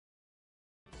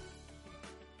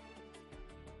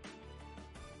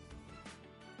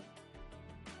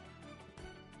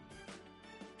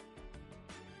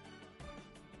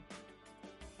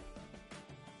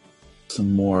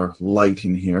some more light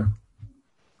in here.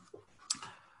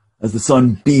 As the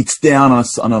sun beats down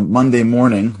us on a Monday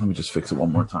morning, let me just fix it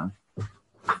one more time.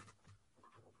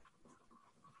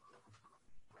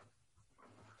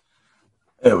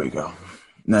 There we go.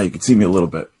 Now you can see me a little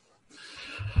bit.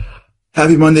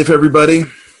 Happy Monday for everybody.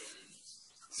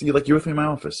 See, like you're with me in my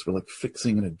office. We're like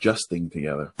fixing and adjusting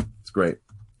together. It's great.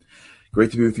 Great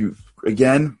to be with you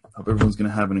again. Hope everyone's going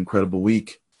to have an incredible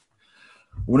week.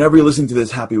 Whenever you're listening to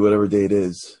this, happy whatever day it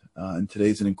is. And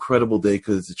today's an incredible day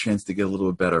because it's a chance to get a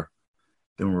little bit better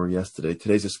than we were yesterday.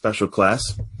 Today's a special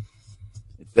class.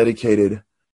 It's dedicated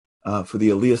for the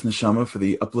Aliyas Neshama, for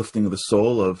the uplifting of the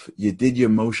soul of Yedidya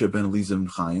Moshe ben Eliezer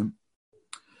Chaim.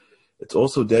 It's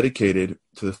also dedicated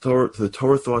to the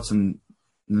Torah thoughts in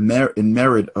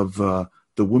merit of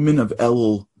the Women of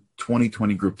Elul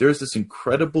 2020 group. There's this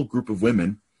incredible group of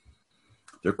women.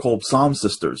 They're called Psalm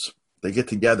Sisters. They get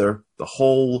together the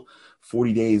whole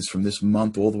 40 days from this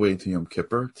month all the way to Yom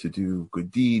Kippur to do good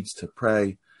deeds, to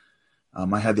pray.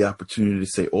 I had the opportunity to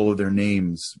say all of their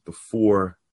names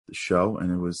before the show,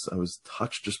 and I was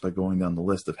touched just by going down the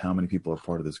list of how many people are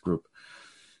part of this group.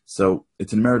 So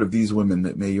it's in merit of these women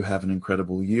that may you have an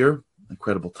incredible year,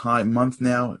 incredible month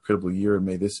now, incredible year, and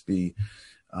may this be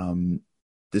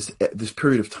this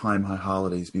period of time, high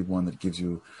holidays, be one that gives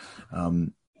you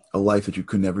a life that you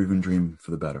could never even dream for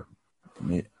the better.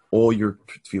 May all your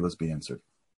tefillas be answered.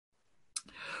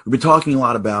 We've been talking a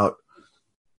lot about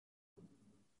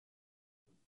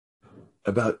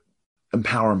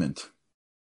empowerment,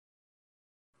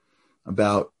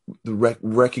 about the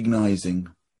recognizing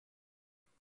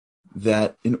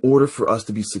that in order for us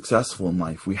to be successful in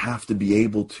life, we have to be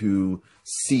able to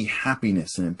see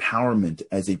happiness and empowerment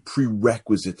as a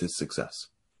prerequisite to success.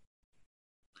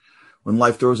 When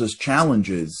life throws us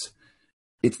challenges,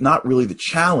 it's not really the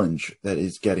challenge that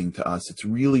is getting to us. It's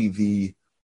really the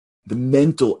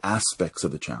mental aspects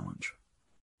of the challenge.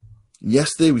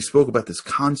 Yesterday, we spoke about this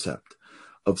concept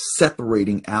of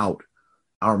separating out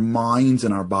our minds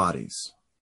and our bodies.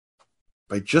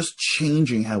 By just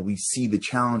changing how we see the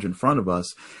challenge in front of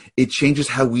us, it changes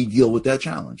how we deal with that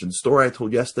challenge. And the story I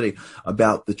told yesterday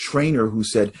about the trainer who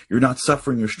said, "You're not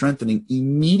suffering, you're strengthening,"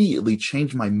 immediately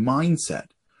changed my mindset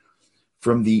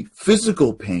from the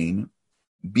physical pain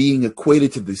being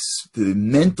equated to the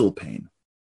mental pain,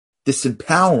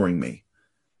 disempowering me,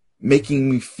 making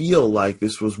me feel like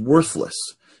this was worthless,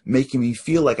 making me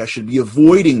feel like I should be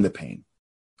avoiding the pain.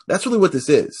 That's really what this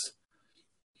is.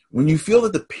 When you feel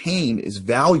that the pain is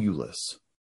valueless,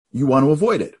 you want to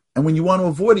avoid it. And when you want to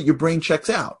avoid it, your brain checks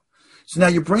out. So now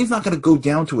your brain's not going to go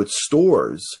down to its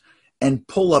stores and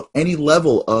pull up any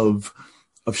level of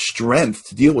strength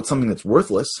to deal with something that's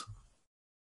worthless.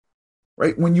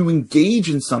 Right? When you engage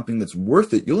in something that's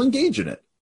worth it, you'll engage in it.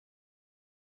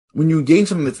 When you engage in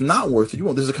something that's not worth it, you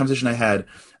won't. There's a conversation I had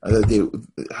the other day,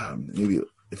 maybe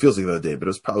it feels like the other day, but it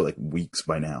was probably like weeks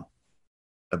by now,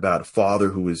 about a father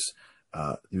who was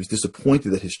he was disappointed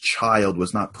that his child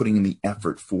was not putting in the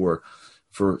effort for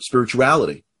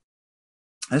spirituality.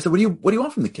 And I said, what do you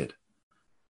want from the kid?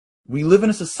 We live in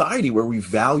a society where we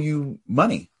value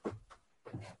money.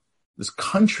 This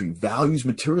country values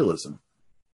materialism.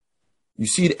 You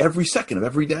see it every second of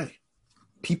every day.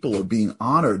 People are being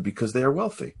honored because they are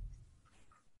wealthy.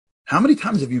 How many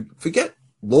times have you, forget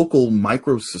local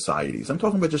micro societies, I'm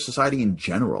talking about just society in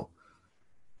general.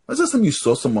 When's the last time you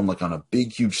saw someone like on a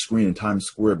big, huge screen in Times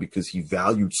Square because he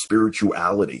valued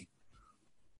spirituality?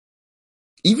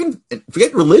 Even,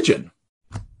 forget religion.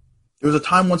 There was a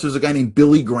time once, there was a guy named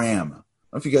Billy Graham. I don't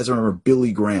know if you guys remember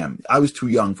Billy Graham. I was too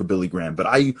young for Billy Graham, but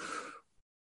I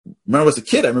remember as a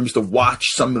kid, I remember used to watch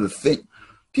some of the things.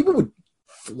 People would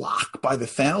flock by the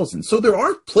thousands. So there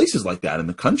are places like that in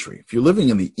the country. If you're living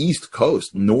in the East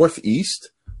Coast,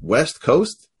 Northeast, West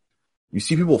Coast, you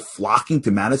see people flocking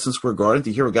to Madison Square Garden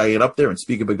to hear a guy get up there and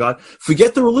speak about God.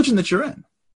 Forget the religion that you're in.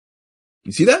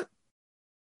 You see that?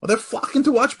 Well, they're flocking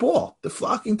to watch ball. They're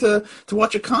flocking to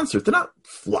watch a concert. They're not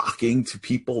flocking to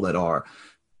people that are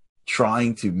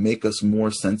trying to make us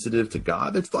more sensitive to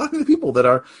God. They're flocking to people that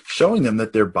are showing them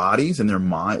that their bodies and their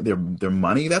mind, their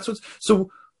money, that's what's so.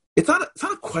 It's not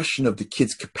a question of the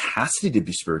kid's capacity to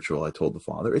be spiritual, I told the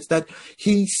father. It's that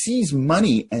he sees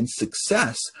money and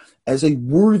success as a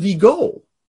worthy goal.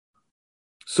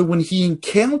 So when he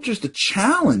encounters the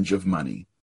challenge of money,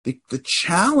 the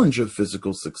challenge of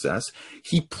physical success,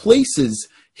 he places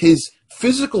his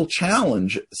physical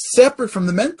challenge separate from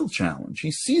the mental challenge.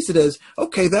 He sees it as,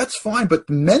 okay, that's fine, but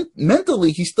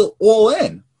mentally he's still all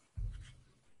in.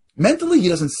 Mentally, he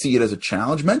doesn't see it as a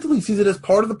challenge. Mentally, he sees it as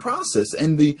part of the process,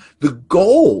 and the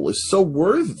goal is so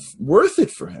worth it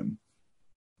for him.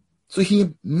 So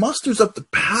he musters up the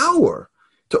power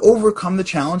to overcome the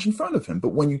challenge in front of him. But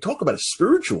when you talk about a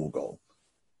spiritual goal,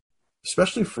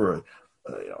 especially for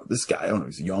this guy, I don't know,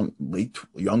 he's young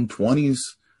 20s,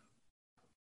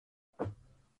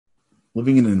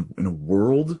 living in a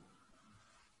world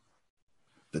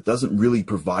that doesn't really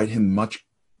provide him much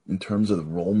in terms of the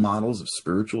role models of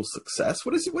spiritual success.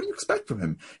 What do you expect from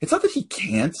him? It's not that he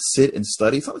can't sit and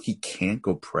study. It's not like he can't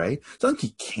go pray. It's not like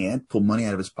he can't pull money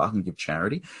out of his pocket and give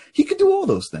charity. He could do all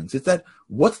those things. It's that,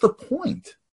 what's the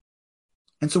point?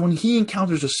 And so when he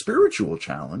encounters a spiritual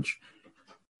challenge,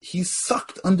 he's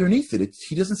sucked underneath it.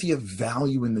 He doesn't see a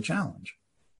value in the challenge.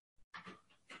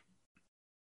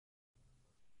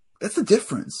 That's the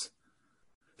difference.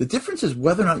 The difference is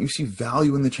whether or not you see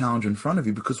value in the challenge in front of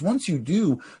you, because once you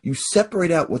do, you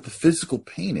separate out what the physical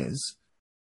pain is,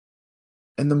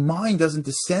 and the mind doesn't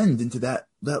descend into that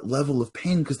level of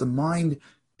pain because the mind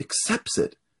accepts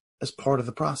it as part of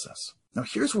the process. Now,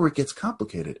 here's where it gets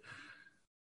complicated.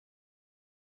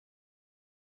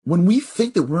 When we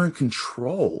think that we're in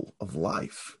control of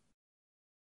life,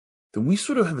 then we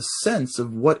sort of have a sense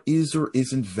of what is or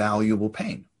isn't valuable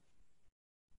pain.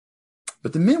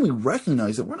 But the minute we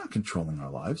recognize that we're not controlling our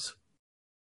lives,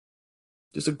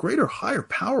 there's a greater, higher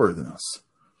power than us.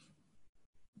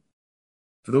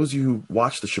 For those of you who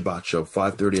watch the Shabbat Show,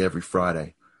 5:30 every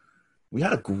Friday, we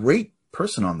had a great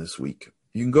person on this week.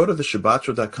 You can go to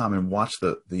theshabbatshow.com and watch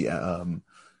the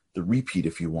repeat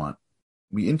if you want.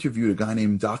 We interviewed a guy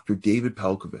named Dr. David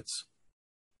Pelcovitz,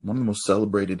 one of the most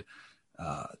celebrated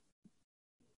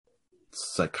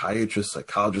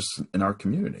psychologists in our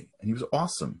community. And he was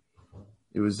awesome.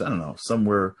 It was, I don't know,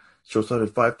 somewhere, show started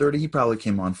at 5:30. He probably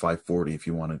came on 5:40 if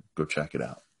you want to go check it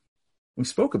out. We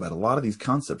spoke about a lot of these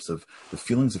concepts of the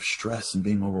feelings of stress and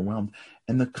being overwhelmed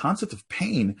and the concept of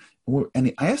pain.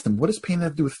 And I asked him, what does pain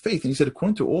have to do with faith? And he said,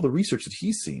 according to all the research that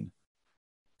he's seen,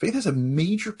 faith has a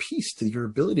major piece to your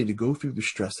ability to go through the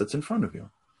stress that's in front of you.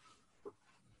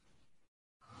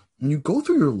 When you go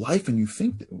through your life and you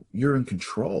think that you're in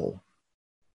control,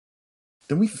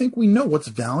 then we think we know what's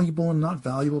valuable and not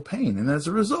valuable pain. And as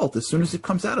a result, as soon as it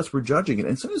comes at us, we're judging it.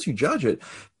 And as soon as you judge it,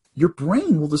 your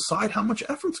brain will decide how much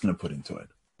effort it's going to put into it.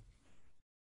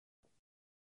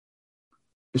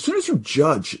 As soon as you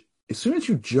judge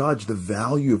the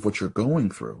value of what you're going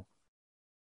through,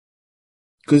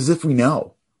 because as if we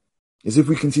know, as if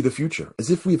we can see the future, as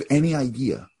if we have any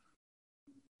idea,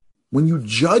 when you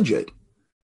judge it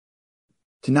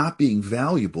to not being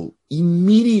valuable,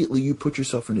 immediately you put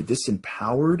yourself in a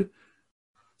disempowered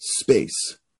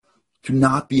space to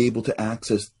not be able to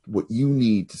access what you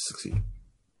need to succeed.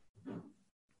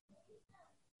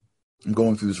 I'm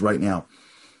going through this right now.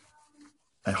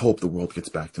 I hope the world gets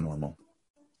back to normal.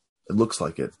 It looks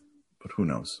like it, but who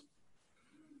knows?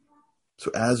 So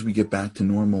as we get back to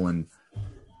normal and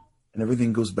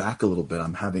everything goes back a little bit,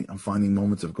 I'm finding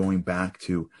moments of going back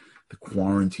to the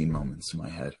quarantine moments in my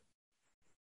head.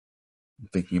 I'm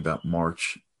thinking about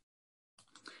March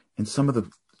and some of the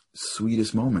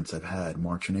sweetest moments I've had,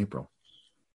 March and April.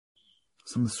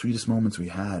 Some of the sweetest moments we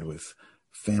had with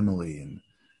family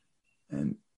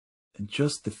and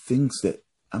just the things that,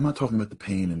 I'm not talking about the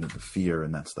pain and the fear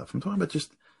and that stuff. I'm talking about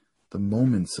just the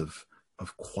moments of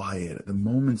quiet, the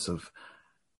moments of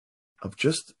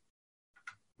just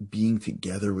being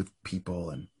together with people.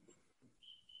 And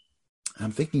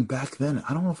I'm thinking back then,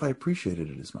 I don't know if I appreciated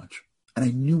it as much. And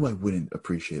I knew I wouldn't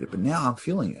appreciate it, but now I'm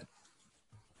feeling it.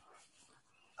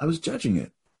 I was judging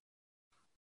it.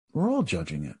 We're all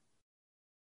judging it.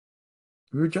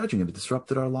 We were judging it. It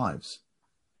disrupted our lives.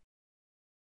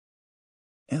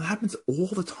 And it happens all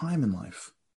the time in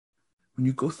life. When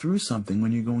you go through something,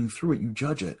 when you're going through it, you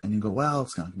judge it. And you go, well,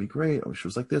 it's not going to be great. I wish it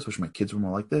was like this. I wish my kids were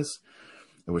more like this.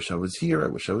 I wish I was here. I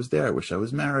wish I was there. I wish I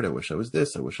was married. I wish I was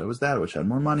this. I wish I was that. I wish I had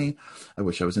more money. I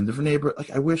wish I was in a different neighborhood.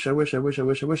 Like, I wish.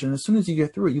 And as soon as you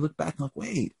get through it, you look back and like,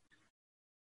 wait,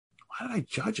 why did I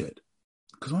judge it?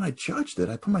 Because when I judged it,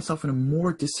 I put myself in a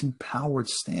more disempowered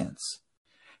stance.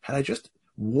 Had I just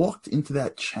walked into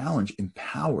that challenge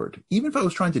empowered, even if I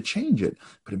was trying to change it,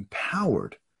 but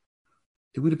empowered,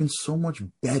 it would have been so much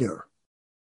better.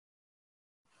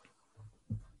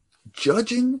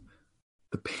 Judging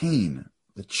the pain,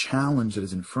 the challenge that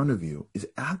is in front of you, is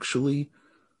actually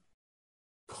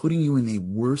putting you in a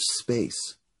worse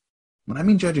space. When I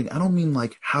mean judging, I don't mean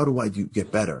like, how do I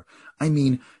get better? I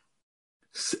mean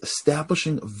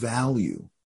establishing a value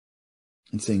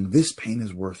and saying this pain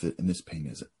is worth it and this pain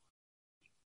isn't.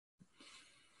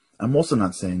 I'm also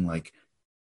not saying like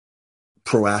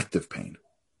proactive pain,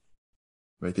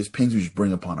 right? There's pains we just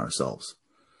bring upon ourselves,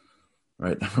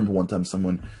 right? I remember one time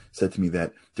someone said to me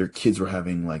that their kids were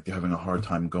having a hard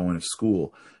time going to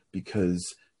school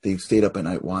because they stayed up at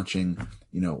night watching,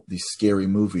 these scary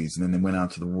movies, and then they went out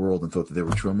to the world and thought that they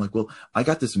were true. I'm like, well, I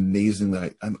got this amazing,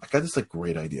 I got this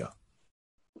great idea.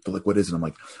 But what is it? I'm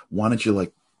like, why don't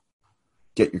you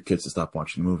get your kids to stop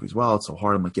watching movies? Well, it's so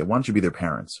hard. I'm like, yeah, why don't you be their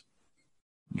parents?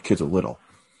 Your kids are little.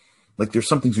 There's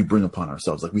some things we bring upon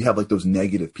ourselves. We have those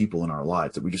negative people in our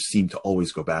lives that we just seem to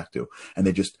always go back to, and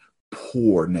they just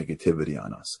pour negativity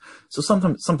on us. So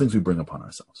sometimes some things we bring upon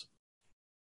ourselves.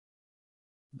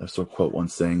 I saw a quote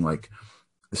once saying,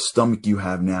 the stomach you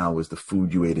have now is the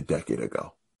food you ate a decade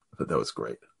ago. I thought that was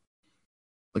great.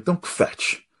 Don't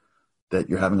fetch that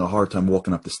you're having a hard time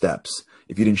walking up the steps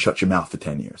if you didn't shut your mouth for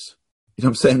 10 years. You know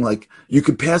what I'm saying? You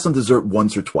could pass on dessert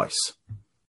once or twice.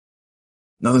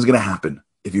 Nothing's going to happen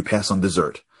if you pass on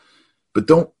dessert. But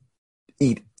don't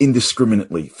eat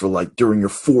indiscriminately for during your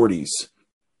 40s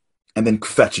and then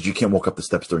fetch that you can't walk up the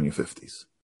steps during your 50s.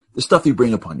 The stuff you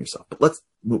bring upon yourself. But let's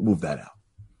move that out.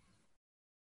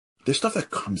 There's stuff that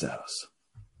comes at us.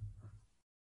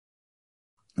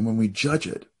 And when we judge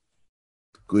it,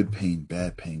 good pain,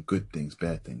 good things,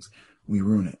 bad things, we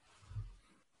ruin it.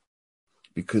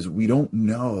 Because we don't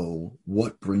know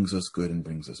what brings us good and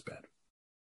brings us bad.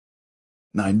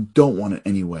 Now, I don't want in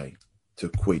any way to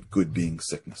equate good being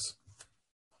sickness.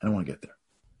 I don't want to get there.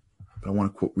 But I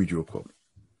want to read you a quote.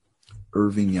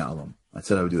 Irving Yalom. I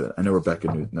said I would do that. I know Rebecca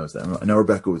knows that.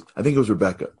 I think it was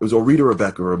Rebecca. It was Rita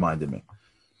Rebecca who reminded me.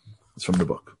 It's from the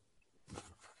book. I don't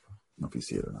know if you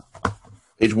see it or not.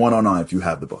 Page 109 if you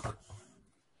have the book.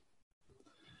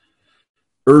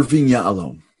 Irving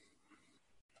Yalom.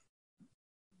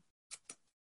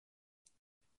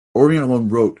 Irving Yalom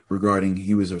wrote regarding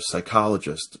he was a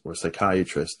psychologist or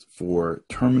psychiatrist for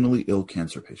terminally ill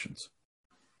cancer patients.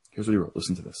 Here's what he wrote.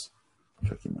 Listen to this. I'm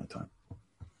checking my time.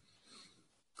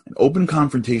 An open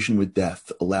confrontation with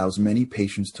death allows many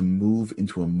patients to move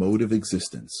into a mode of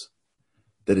existence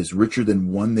that is richer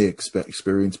than one they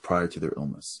experienced prior to their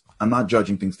illness. I'm not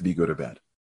judging things to be good or bad.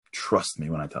 Trust me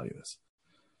when I tell you this.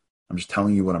 I'm just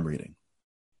telling you what I'm reading.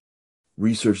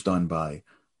 Research done by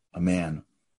a man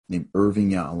named Irving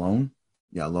Yalom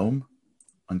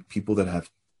on people that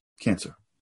have cancer.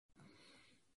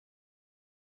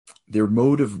 Their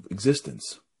mode of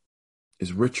existence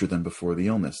is richer than before the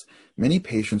illness. Many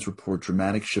patients report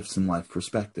dramatic shifts in life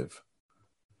perspective.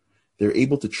 They're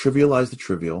able to trivialize the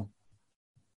trivial,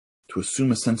 to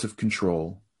assume a sense of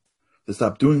control, to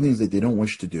stop doing things that they don't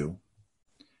wish to do,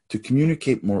 to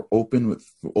communicate more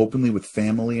openly with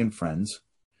family and friends,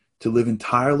 to live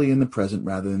entirely in the present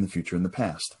rather than the future and the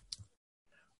past.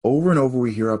 Over and over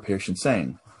we hear our patients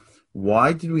saying,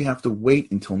 why did we have to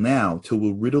wait until now, till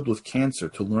we're riddled with cancer,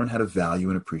 to learn how to value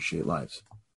and appreciate lives?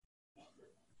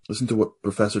 Listen to what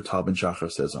Professor Tal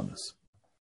Ben-Shachar says on this.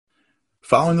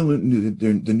 Following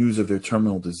the news of their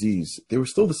terminal disease, they were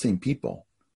still the same people,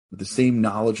 with the same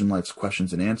knowledge in life's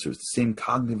questions and answers, the same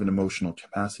cognitive and emotional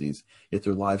capacities, yet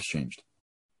their lives changed.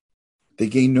 They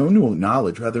gained no new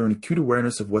knowledge, rather an acute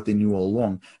awareness of what they knew all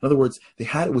along. In other words, they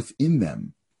had it within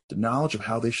them, the knowledge of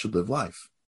how they should live life.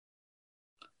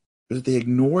 But they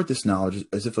ignored this knowledge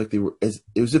as if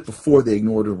before they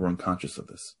ignored or were unconscious of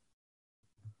this.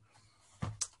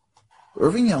 What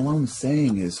Irving Yalom is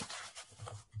saying is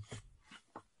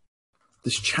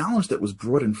this challenge that was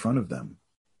brought in front of them.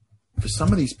 For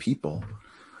some of these people,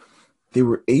 they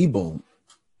were able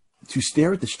to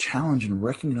stare at this challenge and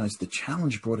recognize the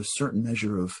challenge brought a certain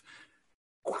measure of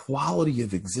quality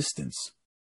of existence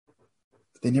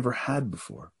that they never had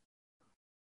before.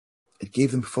 It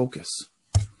gave them focus.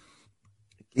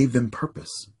 It gave them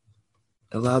purpose.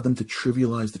 It allowed them to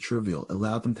trivialize the trivial. It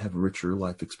allowed them to have richer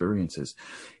life experiences.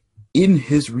 In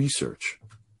his research,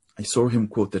 I saw him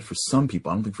quote that for some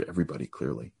people, I don't think for everybody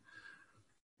clearly,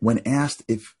 when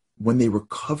they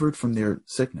recovered from their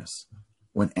sickness,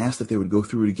 when asked if they would go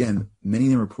through it again, many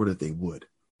of them reported they would.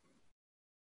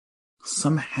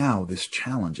 Somehow this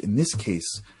challenge, in this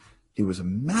case, it was a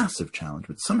massive challenge,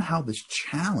 but somehow this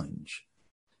challenge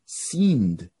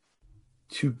seemed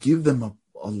to give them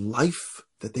a life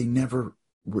that they never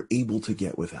were able to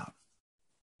get without.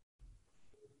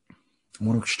 I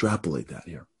want to extrapolate that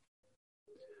here.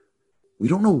 We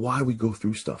don't know why we go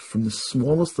through stuff, from the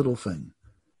smallest little thing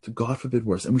to, God forbid,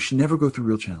 worse. And we should never go through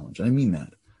real challenge. And I mean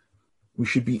that. We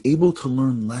should be able to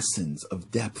learn lessons of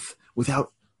depth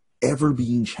without ever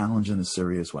being challenged in a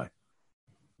serious way.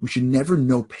 We should never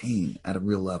know pain at a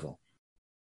real level.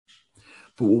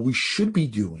 But what we should be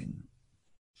doing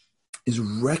is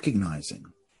recognizing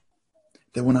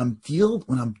that when I'm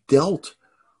dealt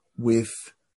with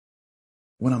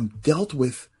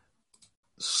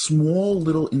small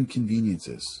little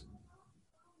inconveniences.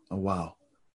 Oh, wow.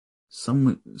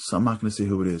 Someone, so I'm not going to say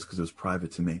who it is because it was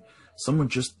private to me. Someone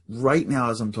just right now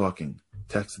as I'm talking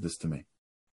texted this to me.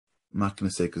 I'm not going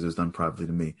to say because it was done privately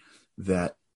to me,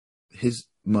 that his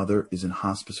mother is in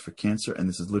hospice for cancer and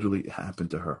this has literally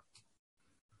happened to her.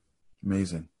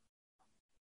 Amazing.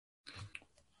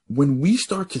 When we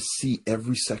start to see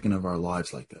every second of our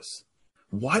lives like this,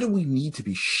 why do we need to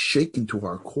be shaken to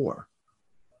our core?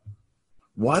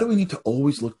 Why do we need to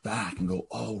always look back and go,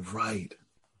 oh, right.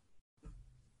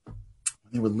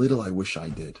 When they were little, I wish I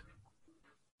did.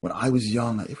 When I was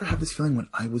young, I ever have this feeling when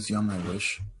I was young, I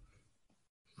wish?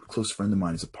 A close friend of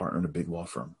mine is a partner in a big law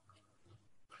firm.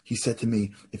 He said to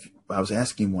me, if I was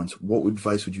asking him once, what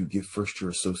advice would you give first-year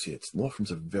associates? Law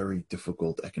firms are very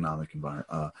difficult economic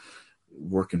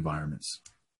work environments.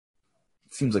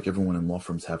 It seems like everyone in law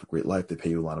firms have a great life. They pay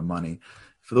you a lot of money.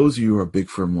 For those of you who are big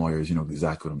firm lawyers, you know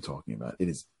exactly what I'm talking about. It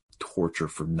is torture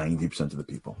for 90% of the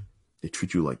people. They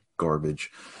treat you like garbage.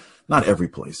 Not every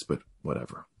place, but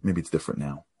whatever. Maybe it's different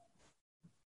now.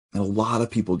 And a lot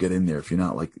of people get in there. If you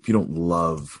don't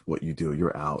love what you do,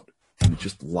 you're out. And it's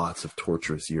just lots of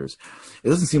torturous years. It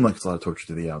doesn't seem like it's a lot of torture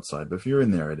to the outside, but if you're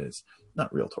in there, it is.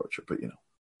 Not real torture, but you know.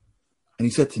 And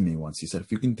he said to me once, he said,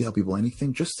 if you can tell people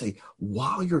anything, just say,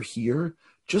 while you're here,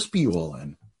 just be all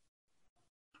in.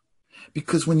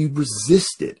 Because when you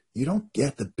resist it, you don't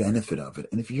get the benefit of it.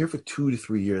 And if you're here for 2 to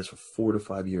 3 years, for 4 to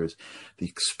 5 years, the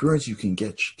experience you can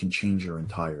get can change your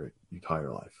entire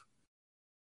life.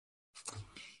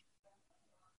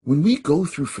 When we go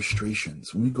through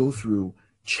frustrations, when we go through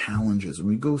challenges, when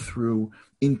we go through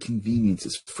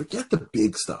inconveniences, forget the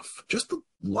big stuff, just the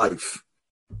life.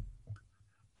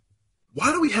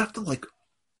 Why do we have to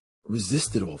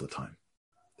resist it all the time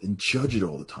and judge it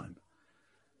all the time?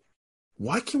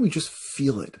 Why can't we just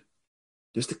feel it?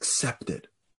 Just accept it.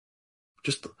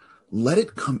 Just let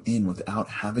it come in without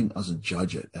having us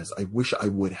judge it as I wish I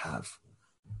would have.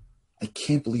 I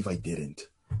can't believe I didn't.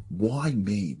 Why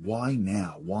me? Why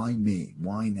now? Why me?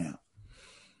 Why now?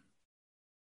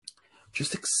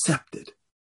 Just accept it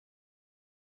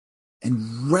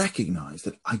and recognize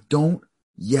that I don't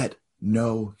yet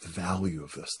know the value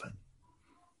of this thing.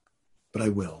 But I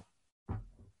will. I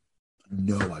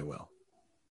know I will.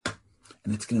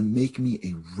 And it's going to make me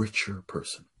a richer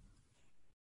person.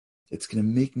 It's going to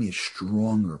make me a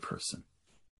stronger person.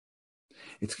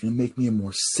 It's going to make me a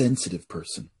more sensitive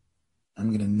person. I'm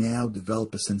going to now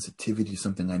develop a sensitivity to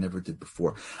something I never did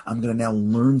before. I'm going to now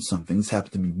learn something. This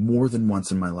happened to me more than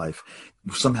once in my life,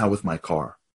 somehow with my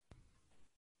car,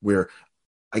 where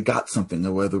I got something,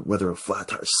 whether a flat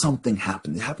tire, something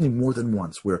happened. It happened to me more than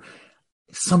once where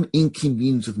some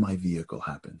inconvenience with my vehicle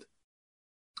happened.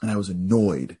 And I was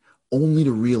annoyed, only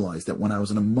to realize that when I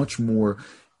was on a much more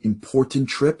important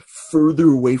trip further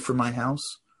away from my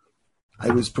house,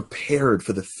 I was prepared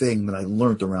for the thing that I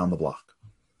learned around the block.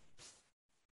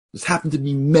 This happened to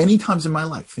me many times in my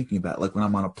life, thinking about it, like when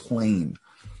I'm on a plane.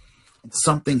 And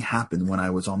something happened when I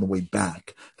was on the way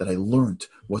back that I learned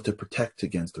what to protect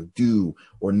against or do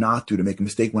or not do to make a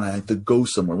mistake when I had to go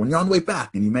somewhere. When you're on the way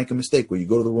back and you make a mistake where you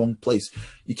go to the wrong place,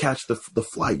 you catch the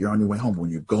flight, you're on your way home. When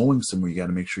you're going somewhere, you got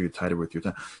to make sure you're tighter with your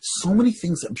time. So many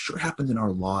things I'm sure happened in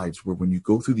our lives where when you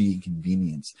go through the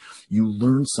inconvenience, you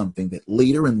learn something that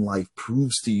later in life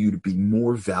proves to you to be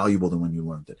more valuable than when you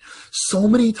learned it. So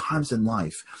many times in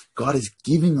life, God is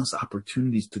giving us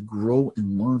opportunities to grow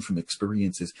and learn from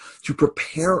experiences to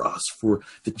prepare us for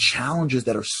the challenges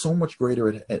that are so much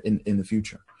greater in the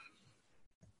future.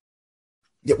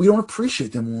 Yet we don't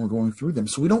appreciate them when we're going through them,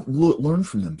 so we don't learn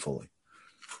from them fully.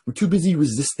 We're too busy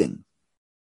resisting.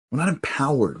 We're not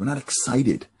empowered. We're not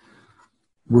excited.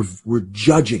 We're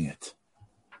judging it.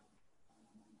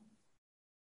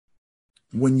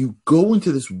 When you go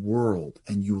into this world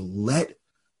and you let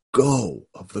go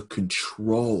of the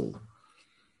control,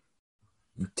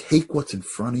 you take what's in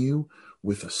front of you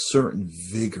with a certain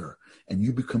vigor, and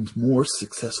you become more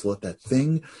successful at that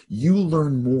thing, you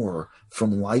learn more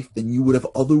from life than you would have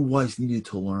otherwise needed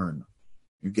to learn.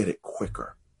 You get it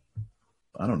quicker.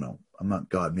 I don't know. I'm not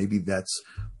God. Maybe that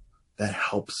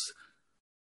helps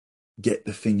get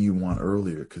the thing you want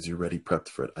earlier because you're already prepped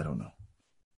for it. I don't know.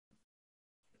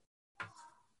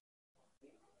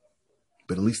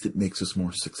 But at least it makes us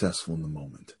more successful in the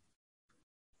moment.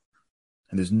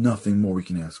 And there's nothing more we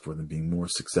can ask for than being more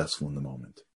successful in the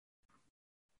moment.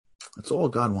 That's all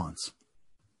God wants.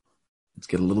 Let's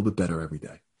get a little bit better every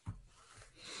day.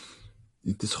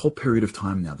 This whole period of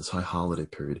time now, this high holiday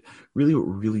period, really what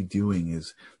we're really doing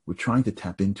is we're trying to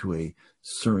tap into a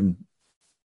certain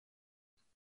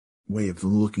way of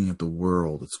looking at the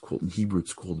world. It's called, in Hebrew,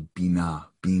 it's called Bina.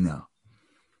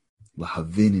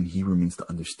 Lahavin in Hebrew means to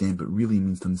understand, but really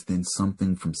means to understand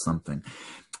something from something.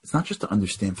 It's not just to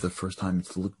understand for the first time,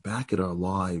 it's to look back at our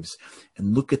lives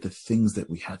and look at the things that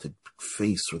we had to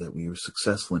face or that we were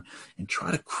successful in and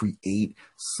try to create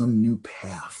some new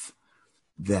path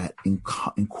that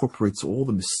incorporates all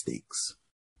the mistakes.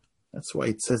 That's why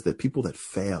it says that people that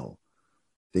fail,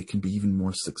 they can be even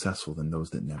more successful than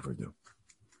those that never do.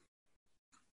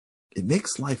 It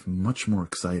makes life much more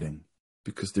exciting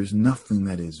because there's nothing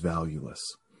that is valueless.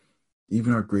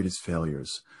 Even our greatest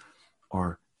failures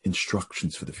are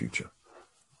instructions for the future.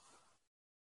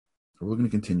 So we're going to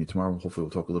continue. Tomorrow, hopefully,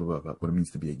 we'll talk a little bit about what it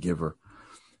means to be a giver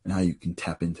and how you can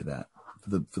tap into that.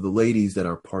 For the ladies that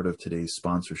are part of today's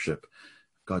sponsorship,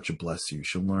 God should bless you. You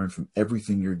should learn from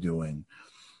everything you're doing,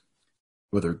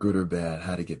 whether good or bad,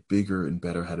 how to get bigger and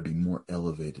better, how to be more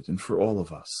elevated. And for all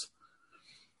of us,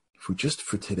 if we just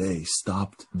for today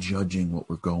stopped judging what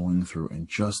we're going through and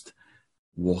just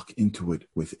walk into it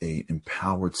with an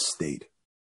empowered state,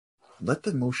 let the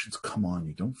emotions come on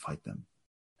you, don't fight them,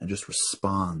 and just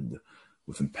respond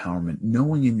with empowerment,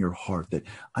 knowing in your heart that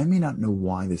I may not know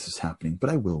why this is happening, but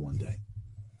I will one day.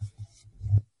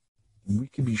 And we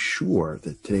can be sure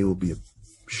that today will be a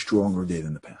stronger day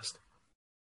than the past.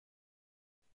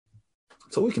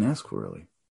 That's all we can ask for, really.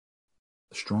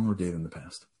 A stronger day than the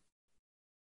past.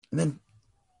 And then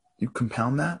you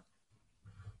compound that,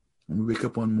 and we wake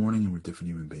up one morning and we're different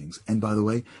human beings. And by the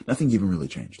way, nothing even really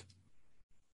changed.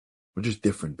 We're just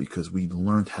different because we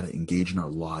learned how to engage in our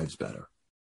lives better.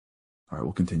 All right,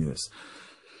 we'll continue this.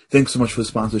 Thanks so much for the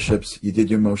sponsorships. You did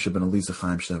your Moshe Ben Elisa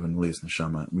Chaim Shnev and Elias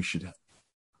Neshama. We should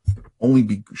only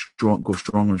be strong, go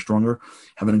stronger and stronger.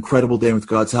 Have an incredible day with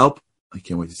God's help. I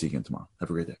can't wait to see you again tomorrow. Have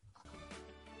a great day.